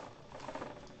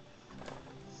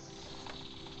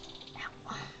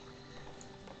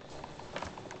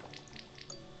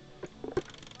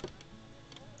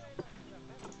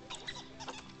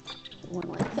 One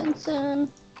white fence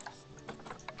in.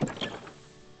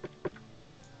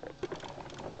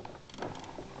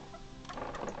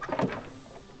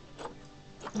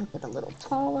 Make it a little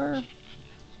taller.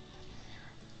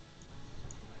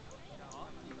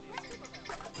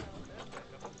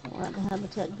 We'll have the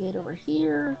habitat gate over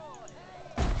here.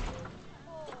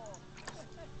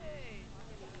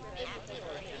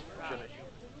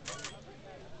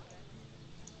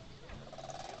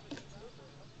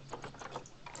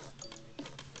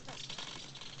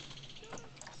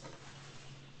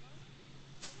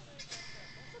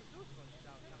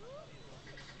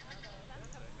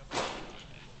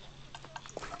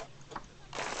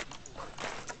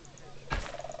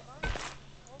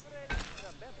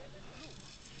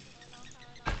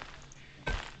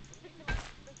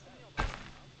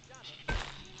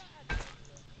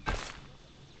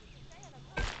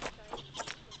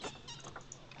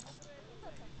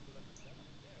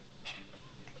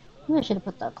 Maybe I should have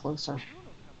put that closer.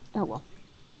 Oh well.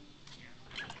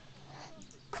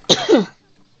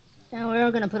 Now we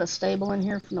are going to put a stable in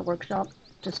here from the workshop,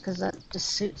 just because that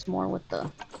just suits more with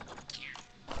the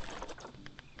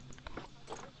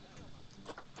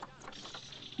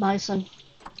bison.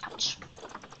 Ouch.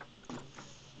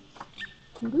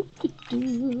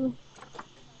 Doo-doo-doo.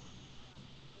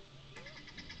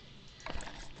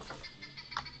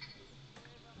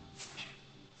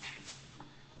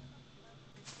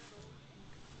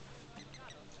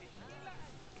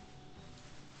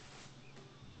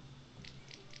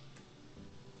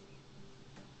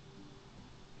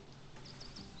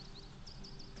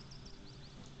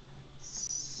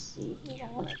 See, we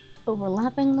don't want it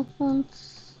overlapping the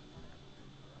fence.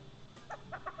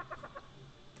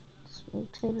 Just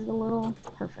rotate it a little.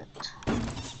 Perfect.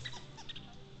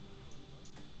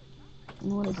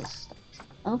 And what is this?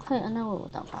 Okay, I know we're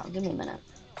without power. Give me a minute.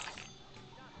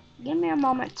 Give me a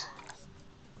moment.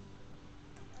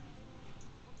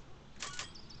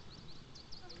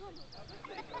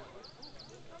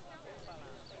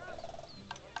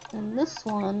 And this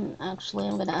one, actually,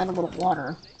 I'm going to add a little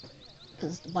water,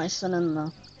 because the bison and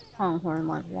the pronghorn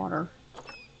like water.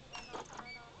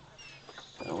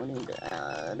 So we need to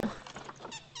add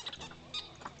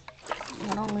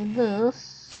not only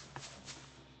this.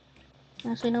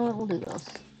 Actually, you know what? We'll do this.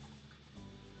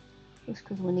 Just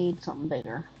because we need something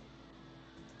bigger.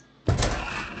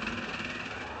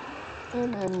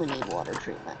 And then we need water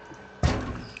treatment.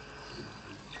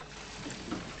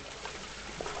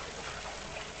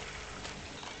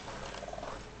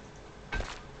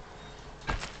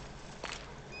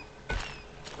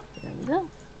 There we go.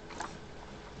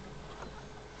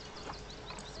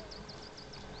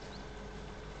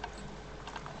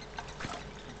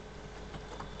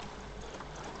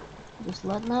 Just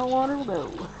letting that water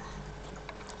go.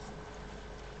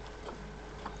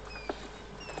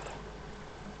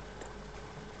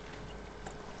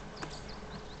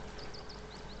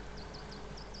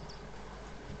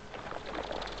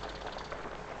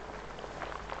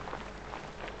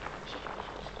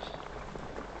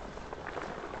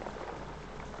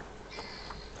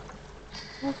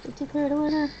 Let's get too carried away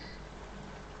there.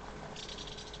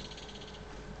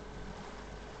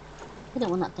 Hit it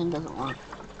when that thing doesn't work.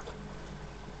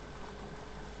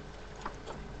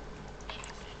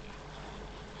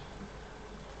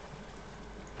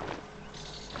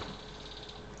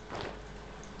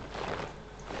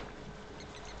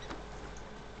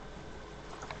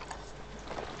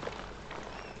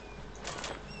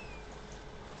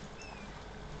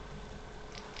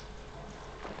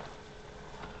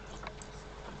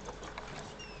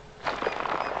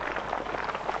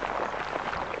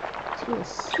 To a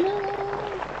ceiling.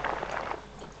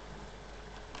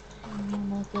 And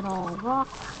we'll make it all rock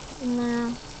in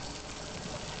there.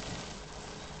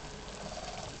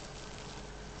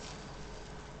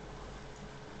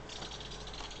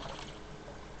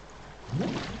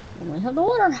 And we have the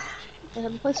water. We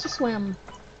have a place to swim.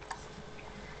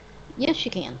 Yes,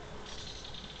 you can.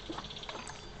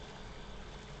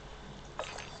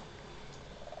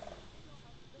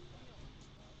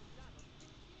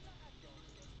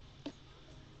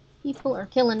 People are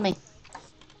killing me.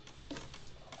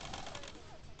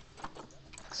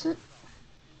 Sit.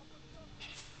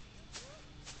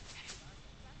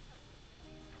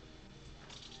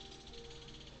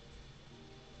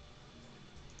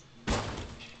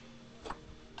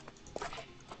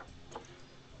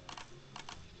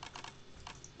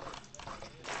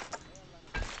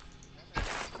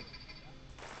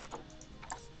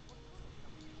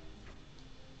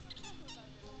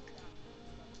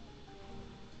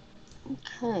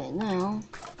 Okay, now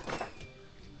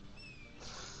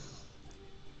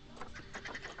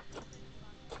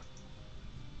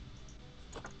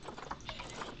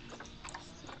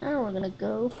we're gonna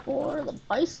go for the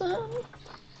bison.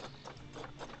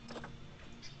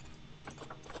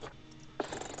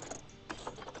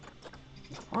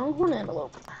 Longhorn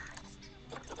antelope.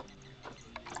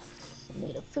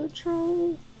 Need a food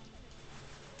tray.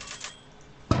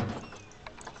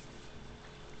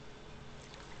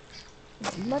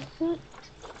 Mud pit.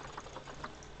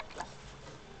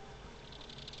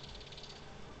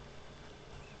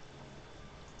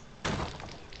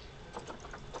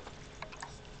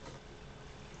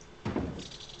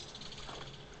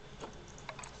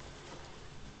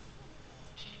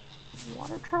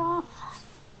 Water trough.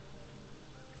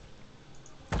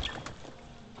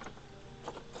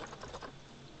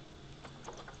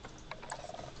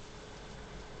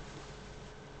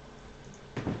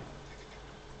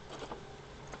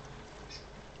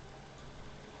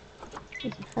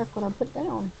 Just check what I put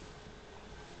down.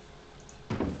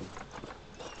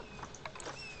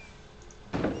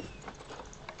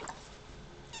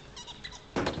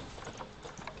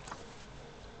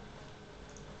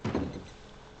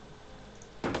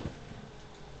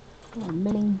 A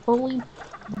mini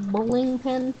bowling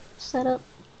pin setup.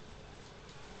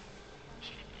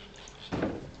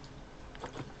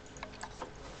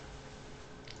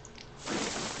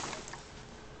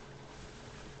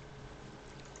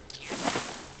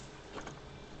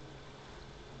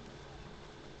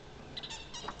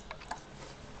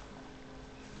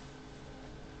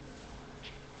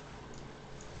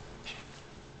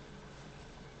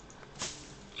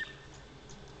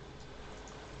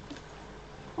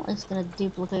 It's gonna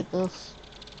duplicate this.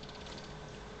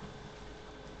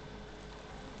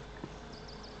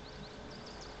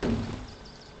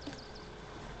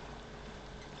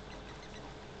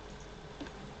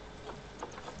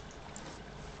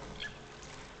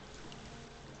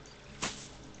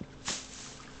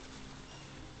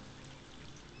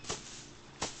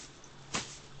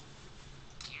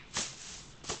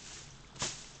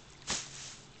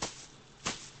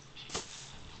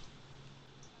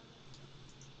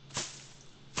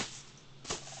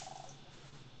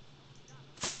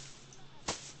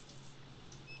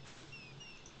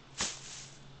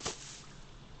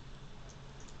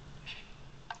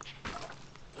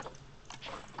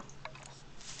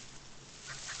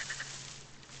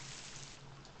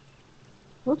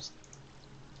 Whoops.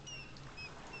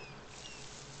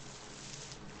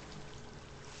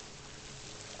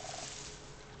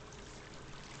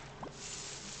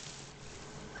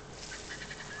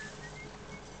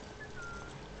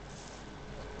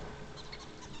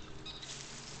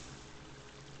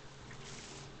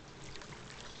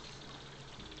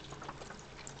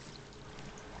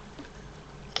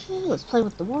 let's play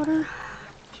with the water.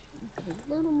 Make it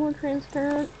a little more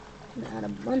transparent. Add a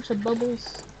bunch of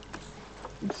bubbles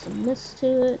and some mist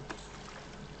to it.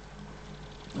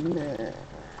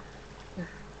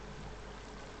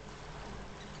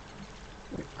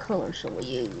 What color shall we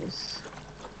use?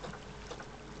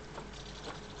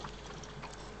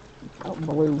 Oh,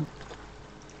 blue.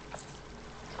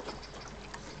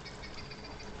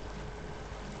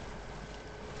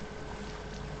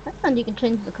 I found you can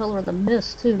change the color of the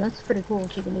mist too. That's pretty cool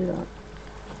that you can do that.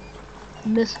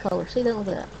 Mist color. See that? Look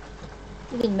at that.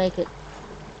 You can make it.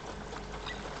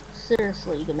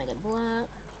 Seriously, you can make it black.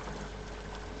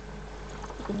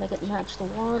 You can make it match the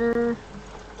water. You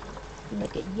can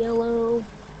make it yellow.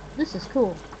 This is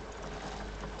cool.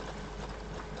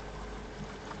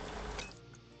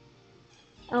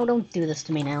 Oh, don't do this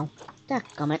to me now.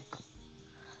 Dadgummit.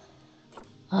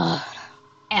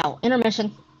 Ow,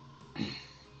 intermission.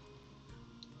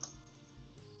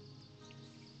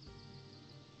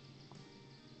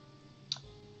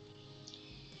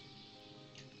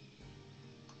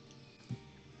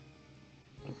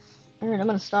 Alright, I'm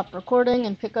gonna stop recording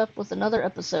and pick up with another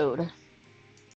episode.